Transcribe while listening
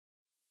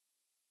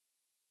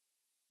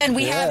And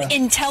we have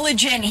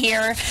Intelligent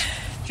here.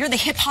 You're the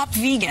hip-hop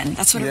vegan.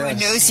 That's what everyone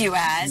knows you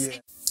as. Yeah.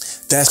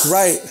 That's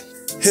right.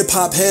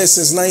 Hip-hop head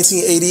since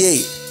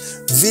 1988.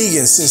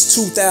 Vegan since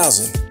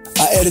 2000.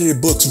 I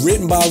edited books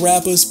written by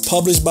rappers,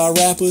 published by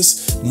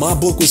rappers. My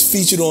book was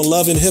featured on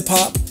Love and Hip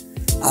Hop.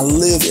 I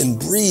live and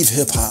breathe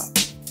hip-hop.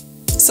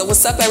 So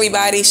what's up,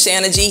 everybody?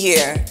 Shanna G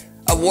here.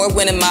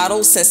 Award-winning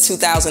model since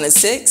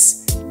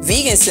 2006.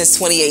 Vegan since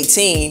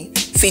 2018.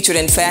 Featured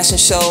in fashion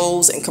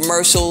shows and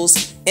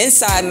commercials,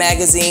 inside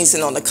magazines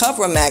and on the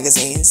cover of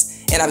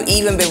magazines, and I've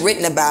even been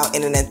written about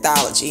in an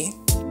anthology.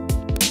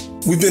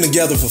 We've been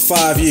together for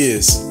 5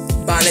 years.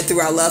 Bonded through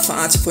our love for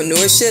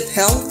entrepreneurship,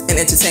 health, and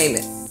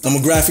entertainment. I'm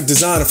a graphic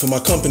designer for my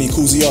company,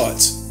 Koozie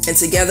Arts. And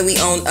together we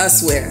own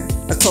Uswear,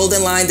 a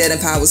clothing line that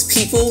empowers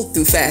people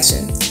through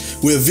fashion.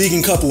 We're a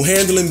vegan couple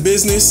handling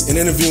business and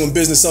interviewing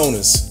business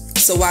owners.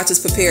 So watch us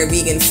prepare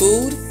vegan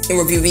food and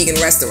review vegan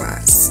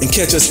restaurants. And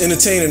catch us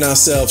entertaining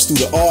ourselves through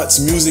the arts,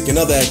 music, and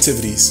other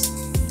activities.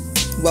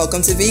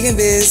 Welcome to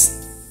VeganBiz.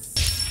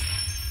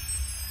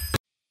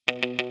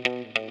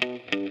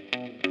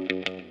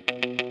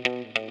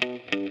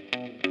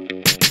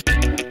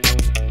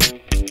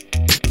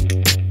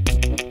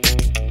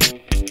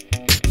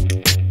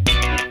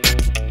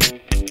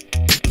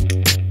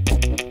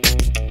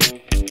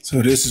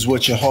 So this is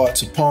what your heart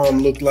to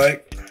palm look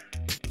like.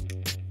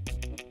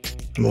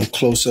 A little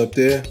close up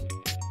there.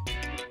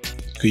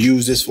 You could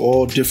use this for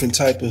all different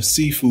type of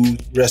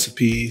seafood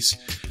recipes,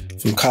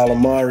 from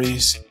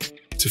calamaris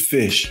to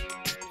fish.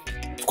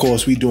 Of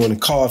course, we're doing the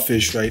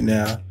codfish right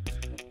now,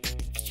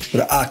 with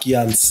the Ackee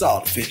and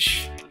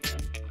Saltfish.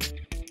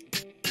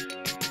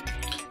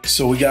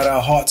 So we got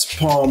our heart to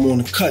palm on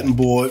the cutting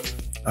board,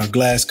 our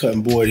glass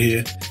cutting board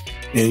here,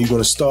 and you're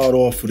gonna start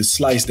off with a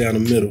slice down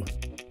the middle.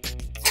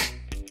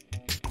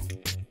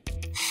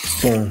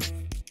 Boom,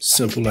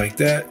 simple like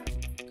that.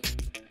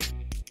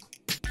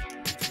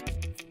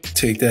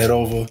 Take that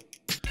over,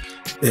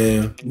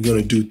 and we're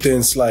gonna do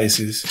thin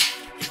slices.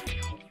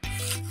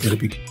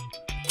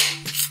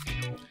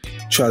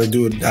 Try to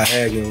do it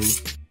diagonal,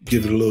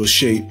 give it a little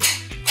shape,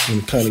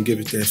 and kind of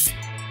give it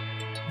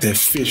that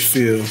fish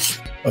feel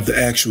of the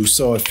actual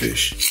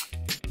swordfish.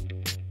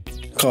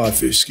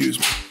 Codfish, excuse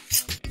me.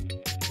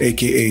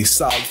 AKA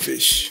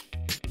saltfish.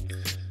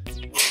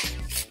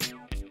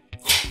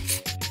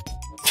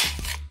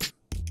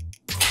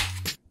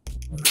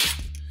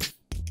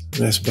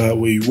 That's about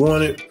where you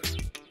want it.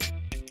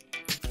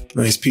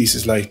 Nice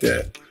pieces like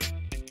that.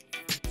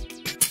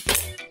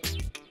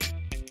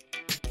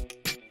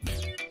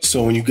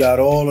 So when you got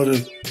all of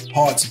the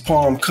hearts of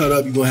palm cut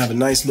up, you're gonna have a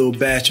nice little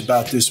batch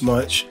about this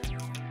much.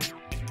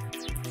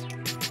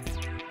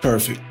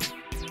 Perfect.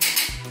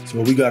 So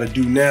what we gotta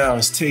do now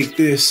is take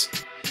this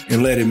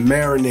and let it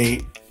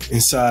marinate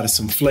inside of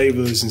some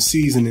flavors and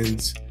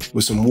seasonings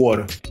with some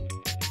water.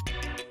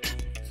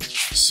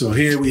 So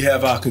here we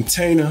have our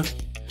container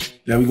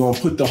that we're gonna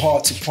put the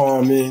hearts of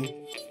palm in.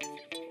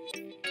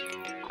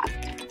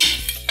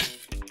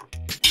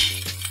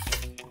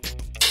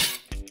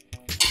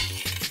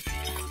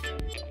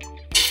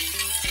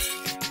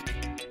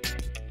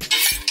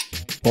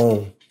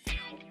 Boom.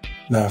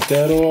 Knock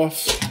that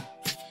off.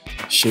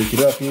 Shake it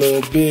up a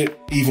little bit,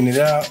 even it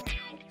out.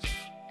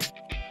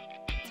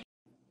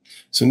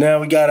 So now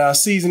we got our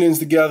seasonings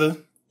together.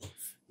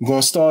 We're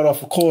gonna start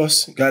off, of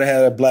course, gotta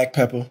have that black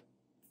pepper.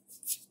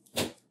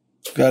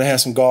 Gotta have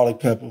some garlic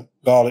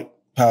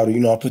powder. You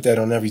know, I put that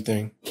on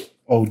everything,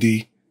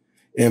 OD.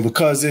 And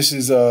because this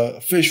is a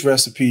fish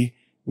recipe,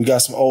 we got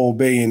some Old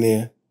Bay in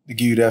there to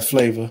give you that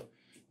flavor,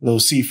 a little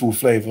seafood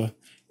flavor,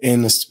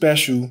 and the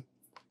special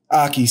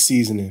Ackee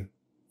seasoning.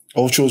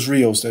 Ochos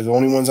Rios, they're the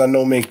only ones I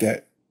know make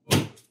that.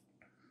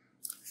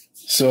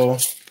 So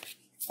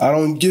I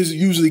don't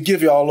usually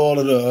give y'all all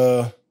of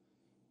the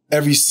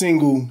every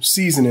single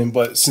seasoning,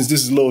 but since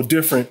this is a little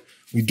different,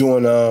 we're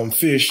doing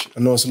fish. I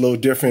know it's a little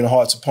different,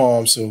 hearts of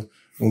palm, so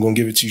I'm gonna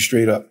give it to you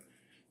straight up.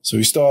 So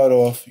we start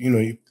off, you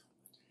know,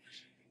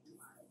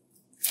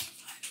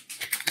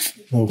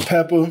 little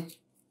pepper,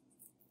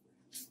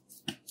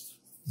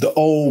 the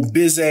old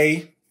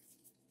Bizz,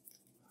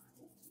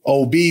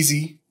 Old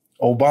Beezy,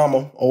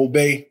 Obama, Old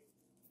Bay.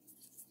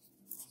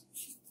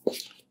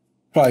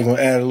 Probably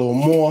gonna add a little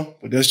more,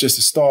 but that's just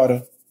a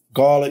starter.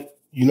 Garlic,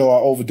 you know I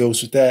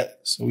overdose with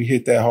that, so we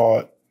hit that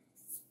hard.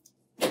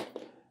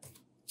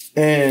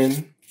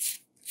 And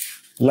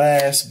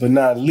last but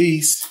not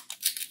least,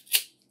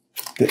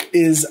 the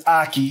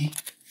Ackee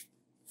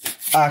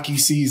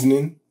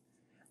seasoning.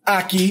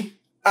 Ackee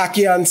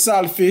and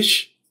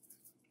Saltfish.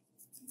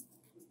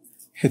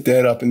 Hit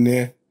that up in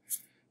there.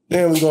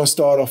 Then we're gonna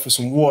start off with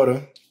some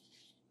water.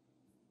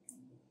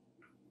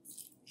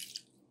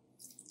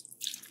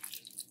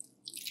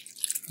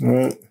 All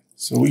right,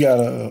 so we got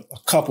a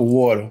cup of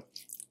water.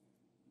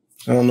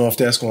 I don't know if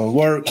that's gonna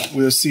work.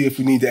 We'll see if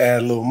we need to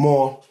add a little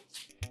more.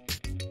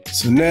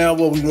 So now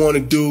what we wanna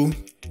do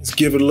is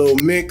give it a little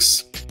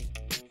mix.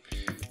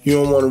 You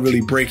don't wanna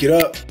really break it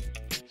up.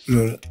 You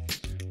know,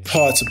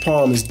 hearts of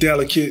palm is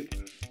delicate.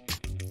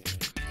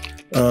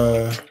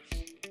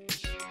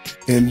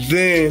 And And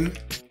then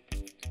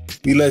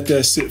we let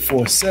that sit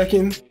for a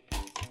second.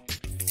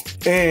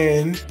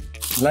 And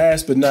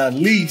last but not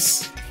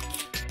least,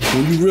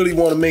 when you really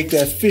want to make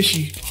that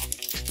fishy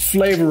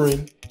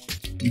flavoring,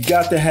 you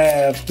got to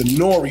have the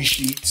nori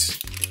sheets,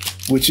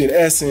 which in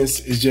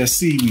essence is just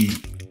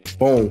seaweed.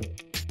 Boom.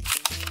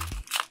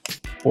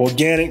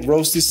 Organic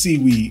roasted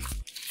seaweed.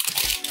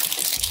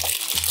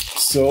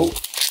 So,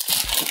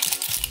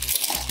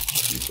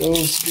 get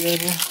those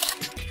together.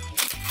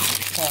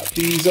 Pop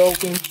these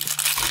open.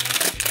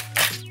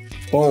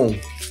 Boom.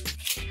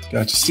 Got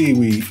your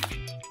seaweed.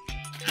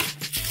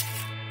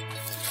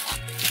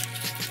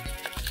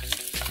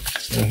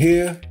 So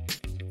here,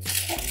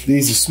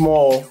 these are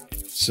small,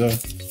 so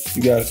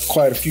you got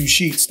quite a few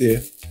sheets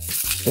there.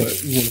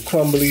 But you're gonna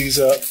crumble these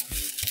up.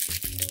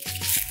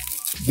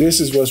 This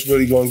is what's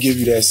really gonna give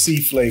you that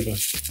sea flavor.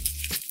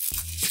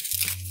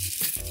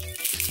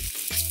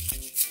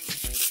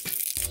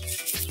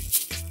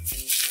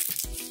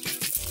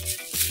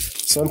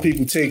 Some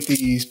people take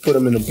these, put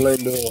them in a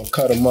blender or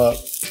cut them up.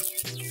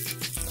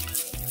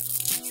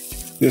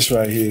 This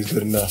right here is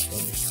good enough for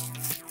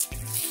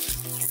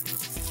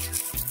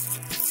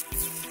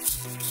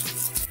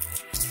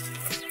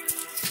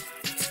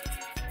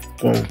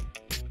me. Boom.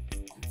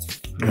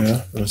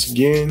 Yeah, once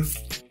again.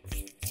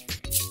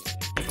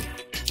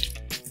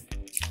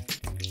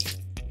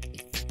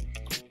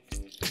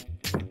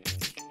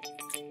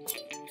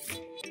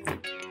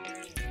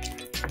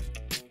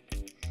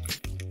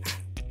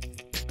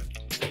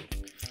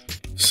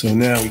 So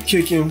now we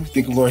kicking. I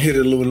think we're gonna hit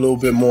it a little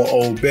bit more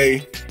Old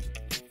Bay.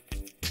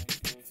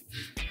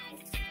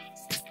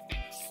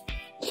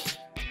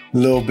 A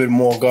little bit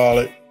more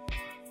garlic.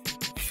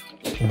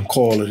 And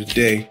call it a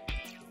day.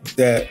 With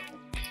that.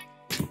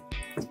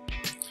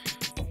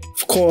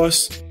 Of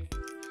course,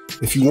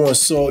 if you want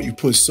salt, you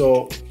put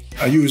salt.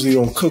 I usually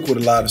don't cook with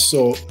a lot of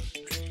salt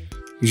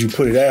because you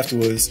put it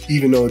afterwards,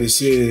 even though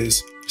this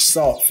is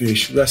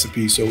saltfish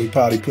recipe, so we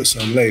probably put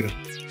some later.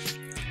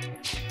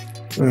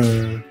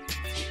 In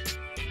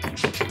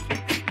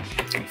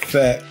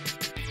fact,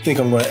 I think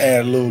I'm gonna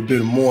add a little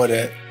bit more of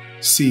that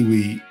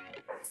seaweed.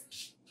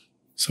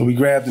 So we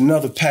grabbed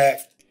another pack,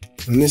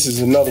 and this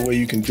is another way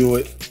you can do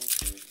it.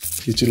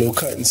 Get your little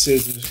cutting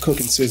scissors,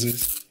 cooking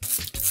scissors,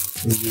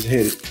 and just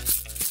hit it.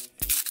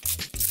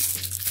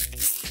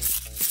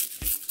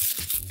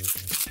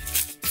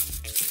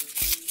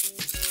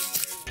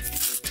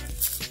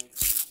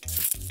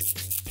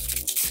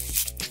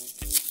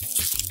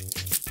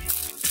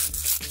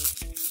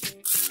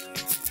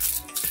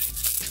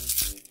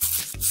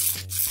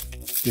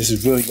 This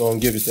is really gonna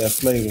give it that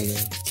flavor,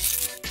 man.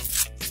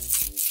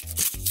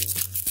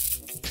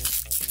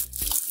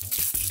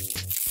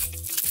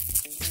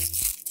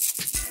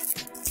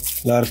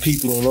 A lot of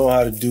people don't know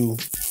how to do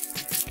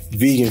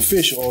vegan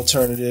fish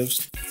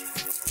alternatives,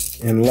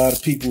 and a lot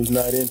of people is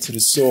not into the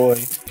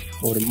soy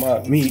or the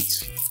mock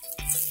meats.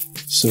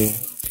 So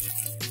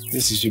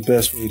this is your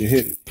best way to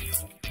hit it.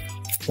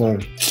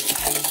 Boom.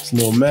 It's a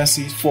little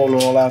messy,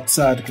 falling all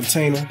outside the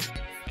container.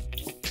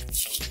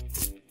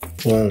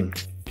 Boom.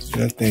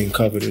 That thing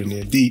covered in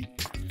there deep.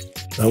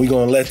 Now we're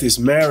gonna let this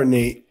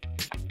marinate.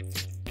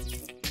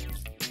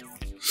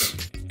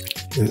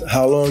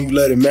 How long you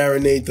let it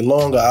marinate, the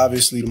longer,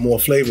 obviously, the more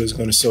flavor is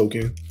gonna soak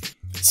in.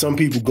 Some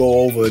people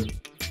go over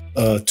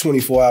a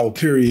 24-hour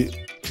period,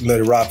 let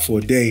it rock for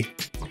a day.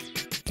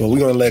 But we're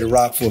gonna let it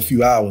rock for a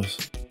few hours.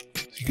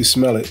 You can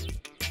smell it.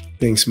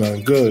 Things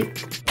smelling good.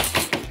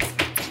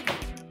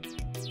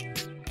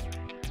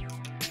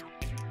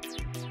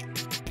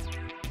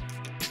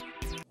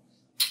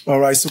 All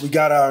right, so we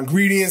got our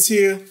ingredients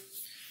here.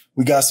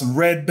 We got some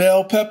red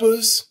bell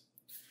peppers.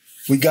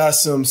 We got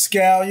some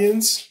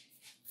scallions.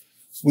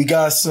 We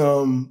got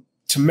some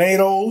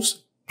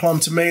tomatoes, plum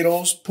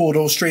tomatoes, pull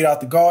those straight out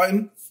the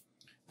garden.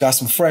 Got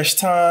some fresh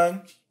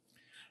thyme.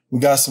 We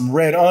got some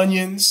red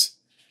onions,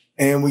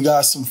 and we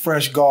got some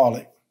fresh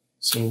garlic.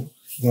 So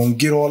we're gonna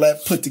get all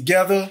that put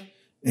together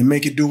and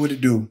make it do what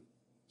it do.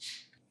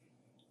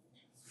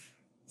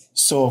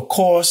 So of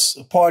course,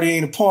 a party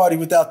ain't a party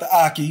without the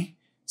Ackee.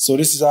 So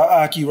this is our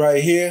Ackee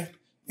right here,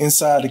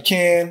 inside the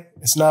can.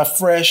 It's not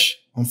fresh.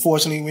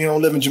 Unfortunately, we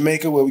don't live in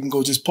Jamaica where we can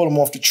go just pull them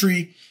off the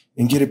tree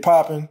and get it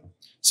popping.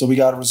 So we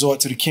got to resort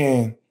to the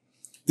can.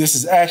 This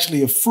is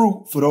actually a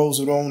fruit, for those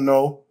who don't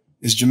know.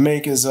 It's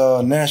Jamaica's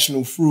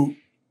national fruit,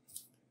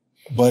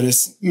 but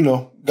it's, you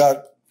know,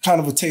 got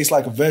kind of a taste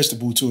like a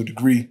vegetable to a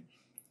degree.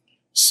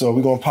 So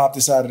we're going to pop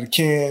this out of the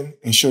can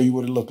and show you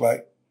what it looked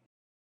like.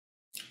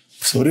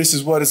 So this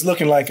is what it's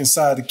looking like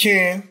inside the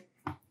can.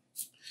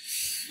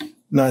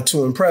 Not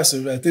too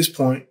impressive at this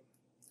point.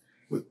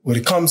 But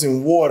it comes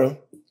in water,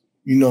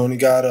 you know, and it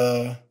got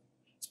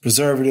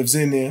preservatives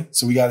in there.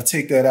 So we got to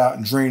take that out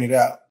and drain it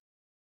out.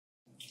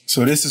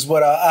 So this is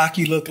what our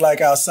Ackee looked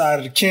like outside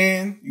of the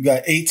can. You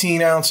got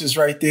 18 ounces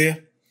right there,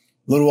 a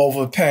little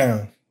over a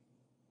pound.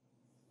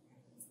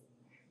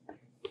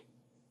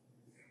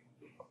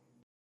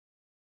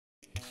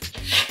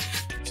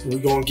 So we're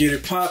going to get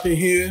it popping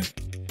here.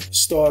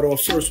 Start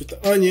off first with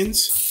the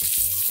onions.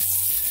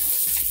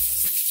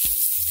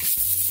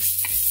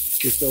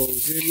 Get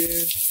those in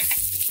there.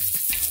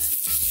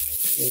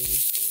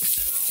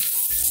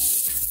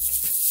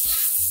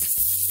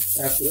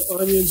 After the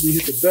onions, we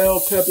hit the bell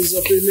peppers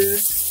up in there.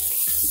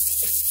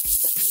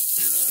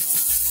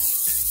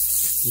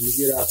 Then we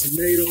get our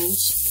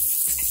tomatoes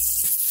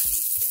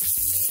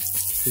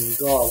and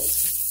garlic.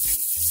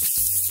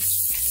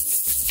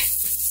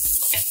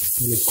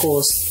 And of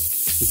course,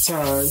 the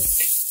thyme.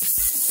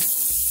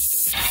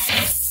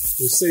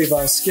 We'll save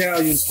our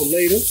scallions for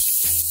later.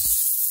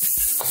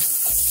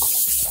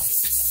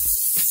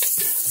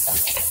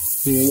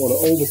 You don't want to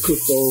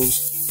overcook those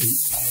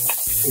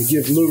and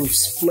give little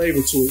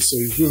flavor to it, so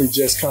it's really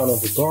just kind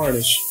of a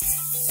garnish.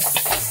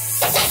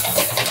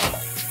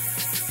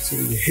 So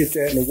you hit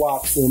that in the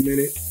wok for a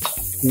minute.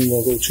 You don't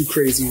want to go too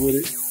crazy with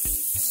it.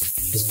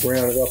 Just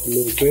brown it up a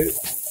little bit.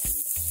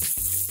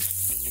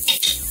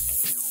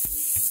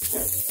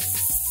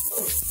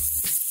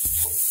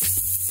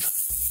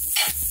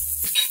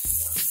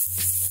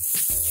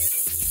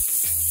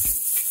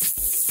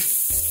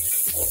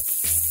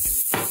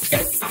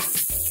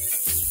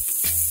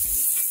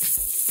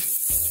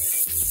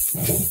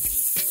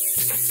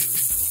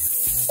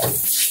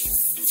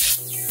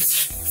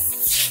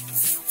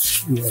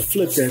 You gotta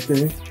flip that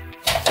thing.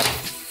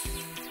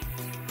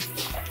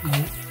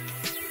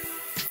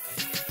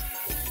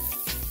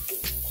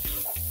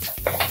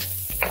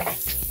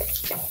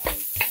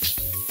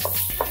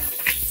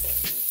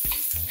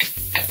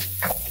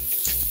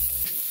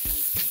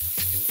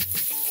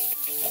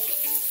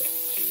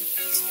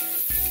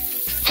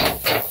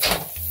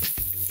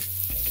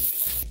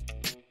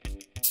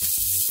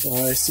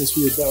 All right, since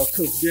we're about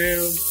cooked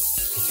down,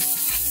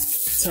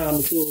 time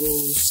to throw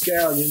those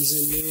scallions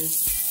in there.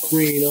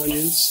 Green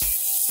onions.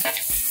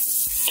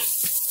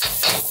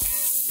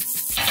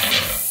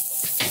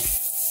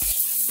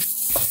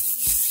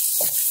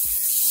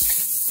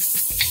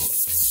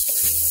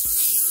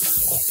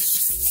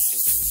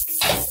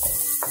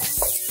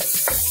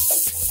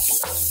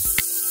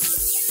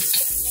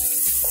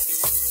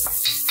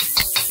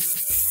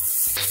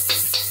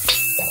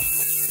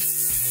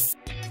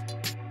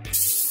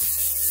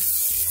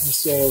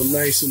 It's all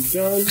nice and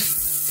done.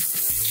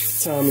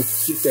 Time to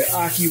get that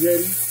ackee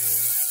ready.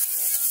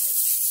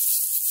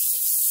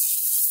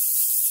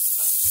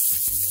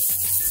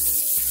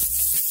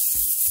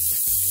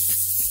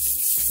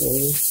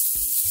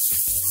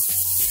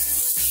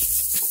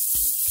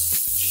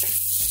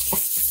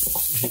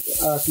 Put the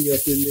ackee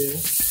up in there.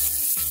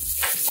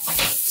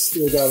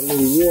 Still got a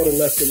little water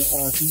left in the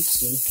ackee,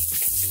 so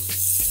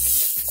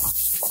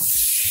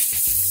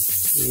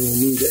we don't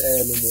need to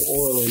add no more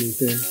oil or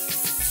anything.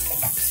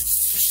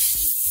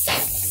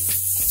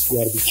 You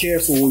gotta be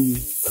careful when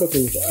you're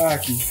cooking with the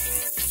ackee.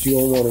 You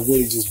don't want to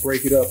really just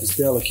break it up. It's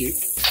delicate.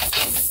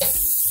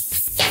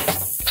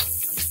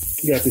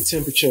 You got the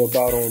temperature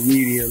about on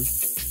medium.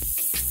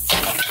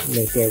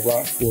 Let that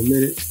rock for a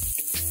minute.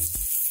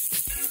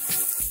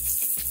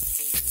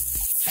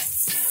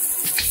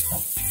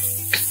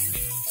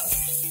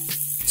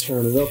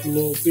 Turn it up a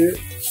little bit.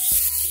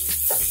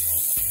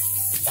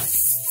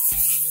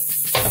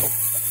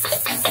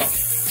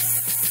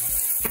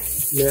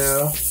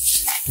 Now,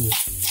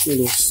 put a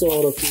little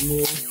salt up in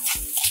there.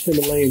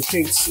 Himalayan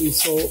pink sea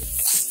salt.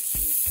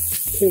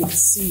 Pink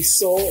sea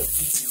salt.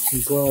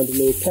 And grind a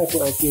little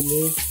pepper up in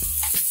there.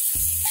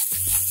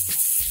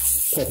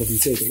 Pepper be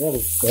taking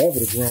forever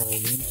to grind,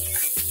 man.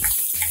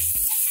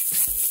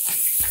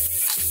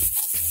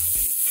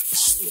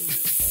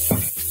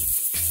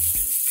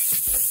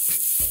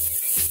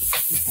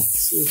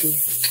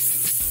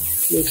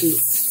 Look it.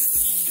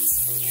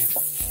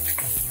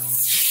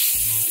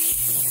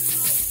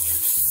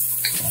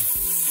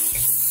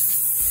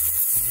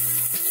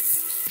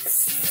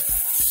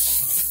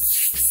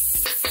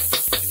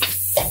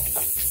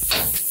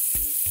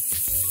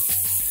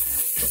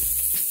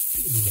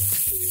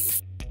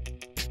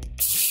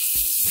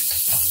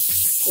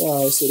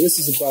 Alright, so this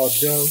is about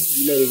done.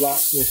 You let it rock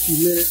for a few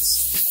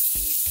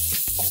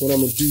minutes. What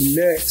I'm going to do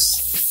next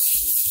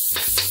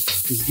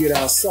is get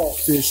our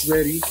saltfish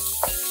ready.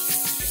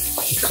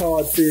 The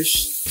codfish,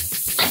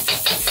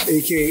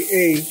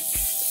 aka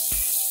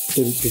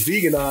the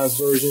veganized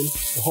version,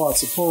 the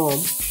hearts of palm.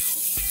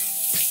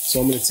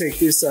 So I'm going to take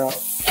this out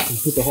and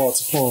put the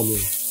hearts of palm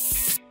in.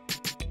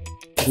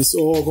 This is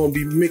all going to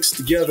be mixed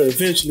together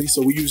eventually,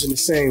 so we're using the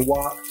same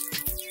wok.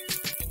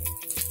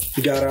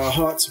 We got our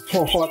hearts of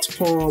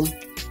palm.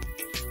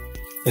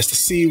 That's the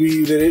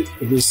seaweed in it.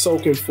 It's been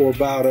soaking for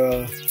about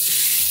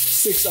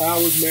 6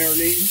 hours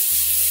marinating.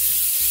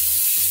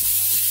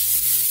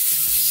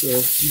 So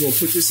you're gonna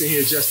put this in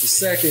here just a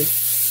second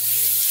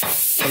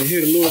and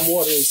hit a little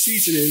more of those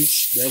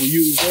seasonings that we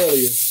used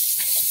earlier.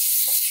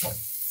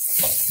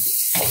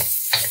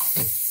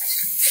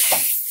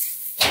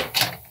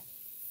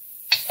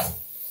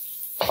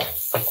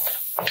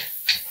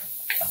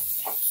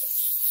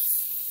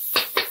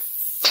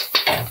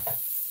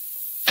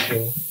 So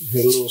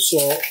hit a little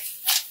salt.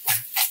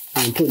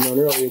 We didn't put none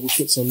earlier, we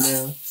put some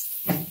now.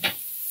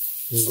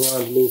 And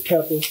grind a little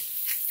pepper.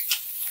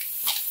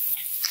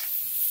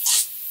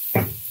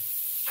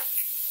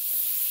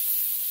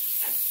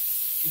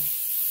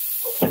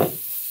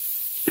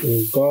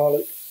 little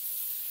garlic.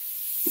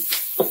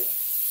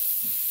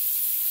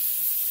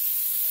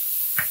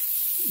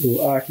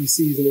 Little Ackee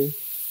seasoning.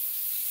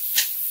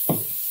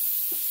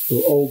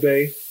 Little Old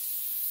Bay.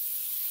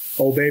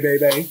 Old Bay, bay,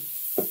 bay.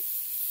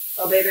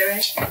 Oh, baby,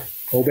 baby.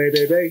 Old Bay,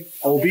 bay, bay.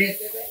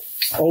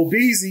 Old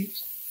Beezy.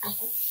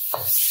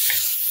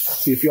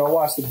 See, if y'all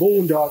watch the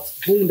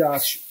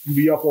Boondocks, you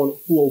be up on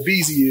who Old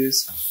Beezy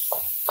is.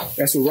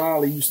 That's what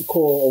Riley used to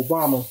call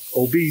Obama,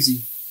 Old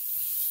Beezy.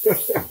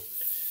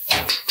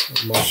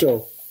 That's my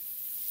show.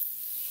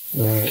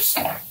 All right.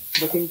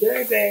 Looking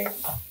good, babe.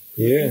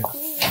 Yeah.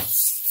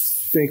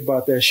 Think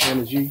about that,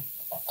 Shanna G.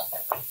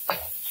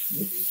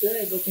 Looking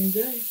good, looking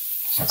good.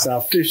 It's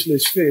our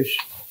fishless fish.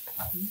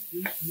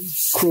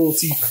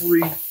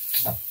 Cruelty-free,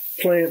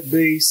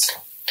 plant-based,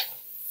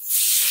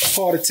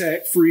 heart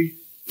attack-free,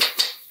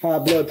 high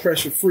blood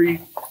pressure-free,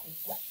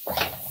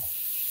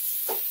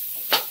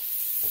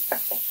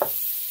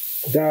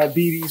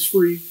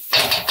 diabetes-free,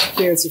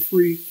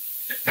 cancer-free,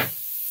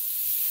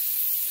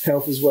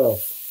 health as well.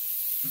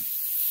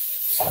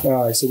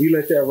 All right, so we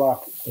let that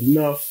rock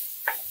enough.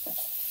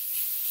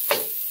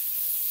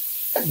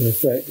 Matter of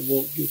fact,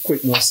 we'll give a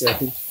quick more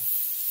second.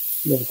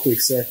 Another quick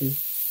second.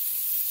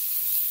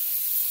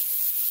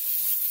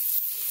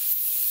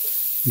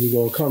 We're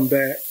going to come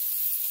back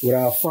with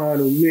our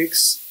final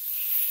mix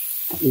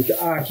with the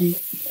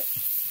Ackee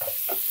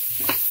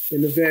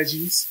and the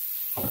veggies.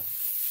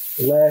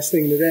 The last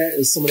thing to that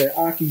is some of that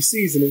Ackee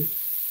seasoning.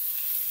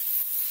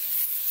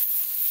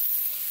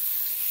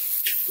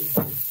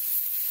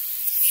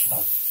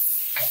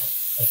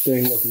 That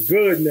thing looking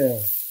good now.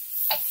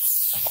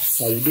 That's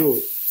how you do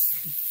it.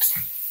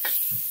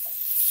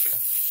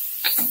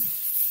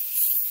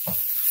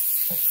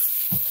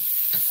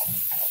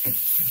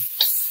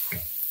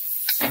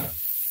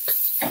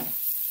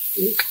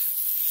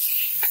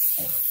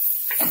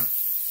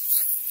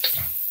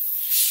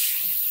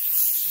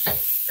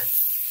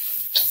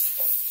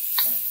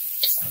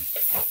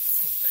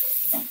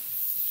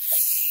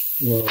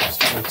 Well,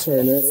 I'll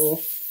turn that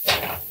off.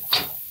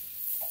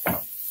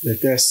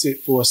 Let that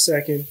sit for a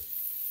second.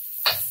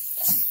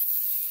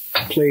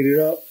 Plate it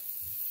up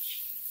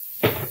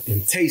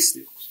and taste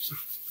it.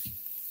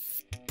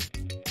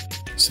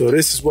 So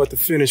this is what the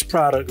finished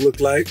product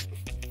looked like.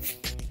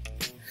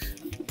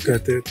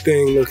 Got that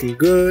thing looking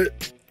good.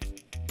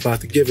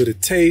 About to give it a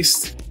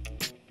taste.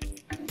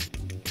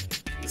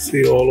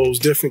 See all those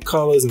different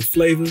colors and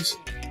flavors.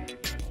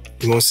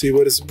 We're gonna see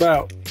what it's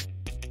about.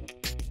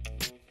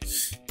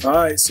 All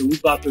right, so we're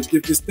about to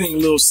give this thing a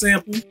little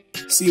sample,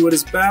 see what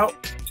it's about.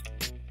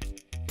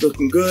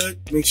 Looking good.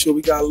 Make sure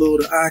we got a little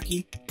of the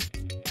Ackee,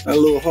 got a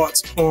little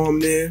heart's palm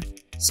there,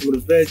 some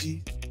of the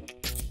veggies.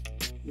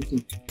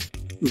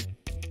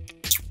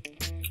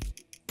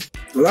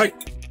 I like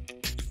it.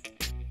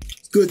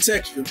 It's good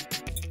texture,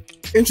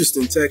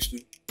 interesting texture.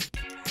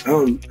 I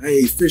ain't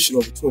ate fish in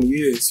over 20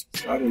 years,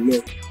 so I don't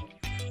know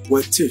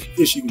what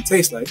fish even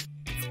tastes like,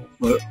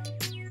 but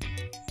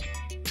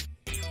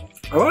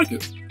I like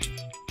it.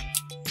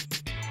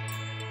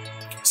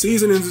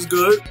 Seasonings is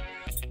good.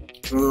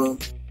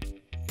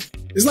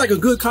 It's like a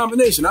good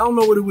combination. I don't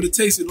know what it would have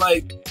tasted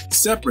like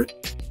separate,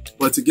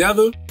 but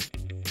together,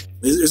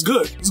 it's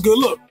good. It's a good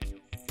look.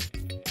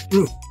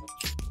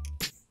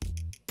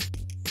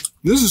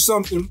 This is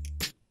something,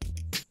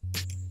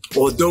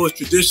 although it's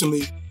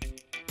traditionally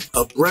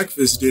a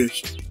breakfast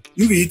dish,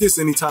 you can eat this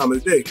any time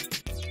of the day.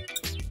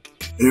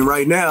 And then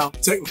right now,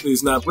 technically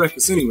it's not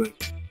breakfast anyway.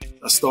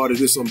 I started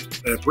this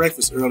at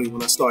breakfast early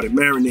when I started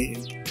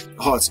marinating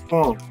the heart's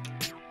palm.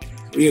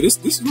 So yeah, this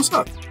is what's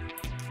up.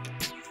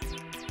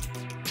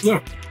 Yeah.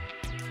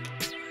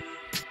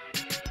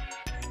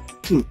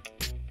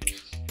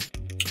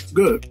 It's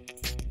good.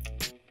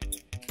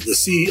 The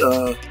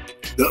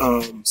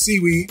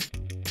seaweed,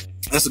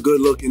 that's a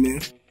good look in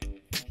there.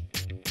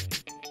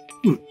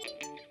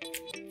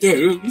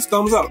 Yeah, this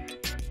thumbs up.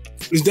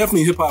 It's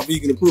definitely hip hop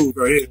vegan approved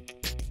right here.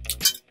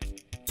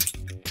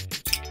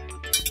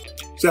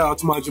 Shout out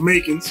to my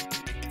Jamaicans.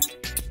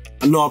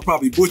 I know I'm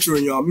probably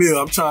butchering y'all meal.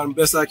 I'm trying the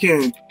best I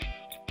can.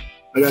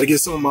 I gotta get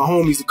some of my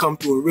homies to come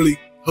through and really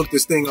hook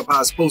this thing up how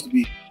it's supposed to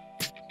be.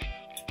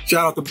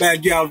 Shout out to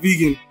Backyard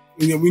Vegan.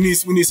 We need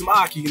some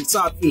Ackee and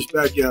Saltfish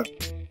Backyard.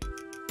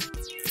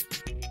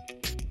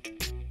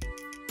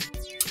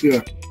 Yeah.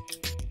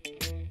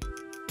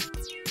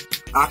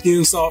 Ackee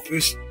and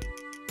Saltfish.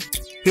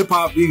 Hip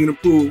hop vegan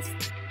approved.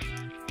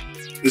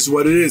 This is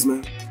what it is,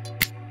 man.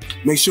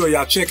 Make sure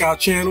y'all check our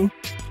channel.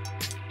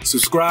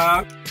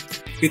 Subscribe.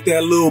 Hit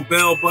that little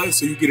bell button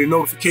so you get a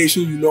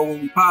notification. You know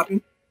when we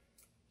popping.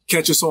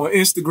 Catch us on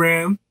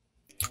Instagram.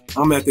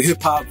 I'm at the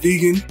Hip Hop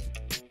Vegan.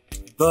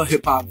 The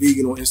Hip Hop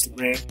Vegan on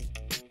Instagram.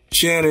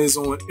 Shanna is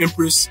on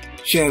Empress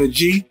Shanna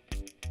G.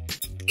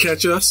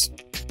 Catch us.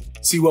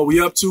 See what we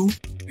up to.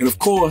 And of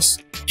course,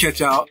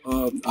 catch our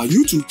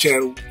YouTube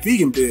channel,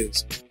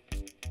 VeganBiz.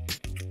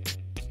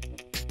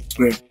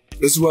 Yeah,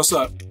 this is what's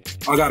up.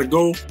 I gotta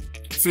go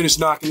finish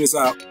knocking this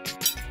out.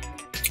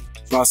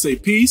 So I say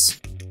peace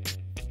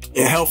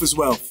and health is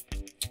wealth.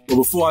 But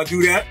before I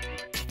do that,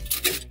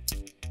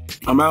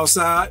 I'm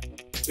outside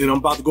and I'm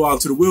about to go out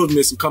into the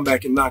wilderness and come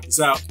back and knock this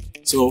out.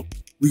 So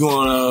we're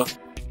gonna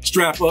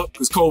strap up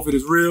because COVID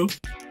is real.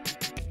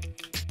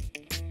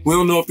 We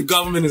don't know if the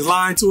government is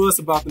lying to us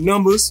about the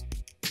numbers,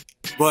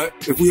 but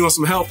if we on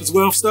some health as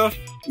well stuff,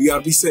 we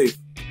gotta be safe.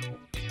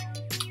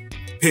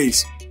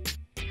 Peace.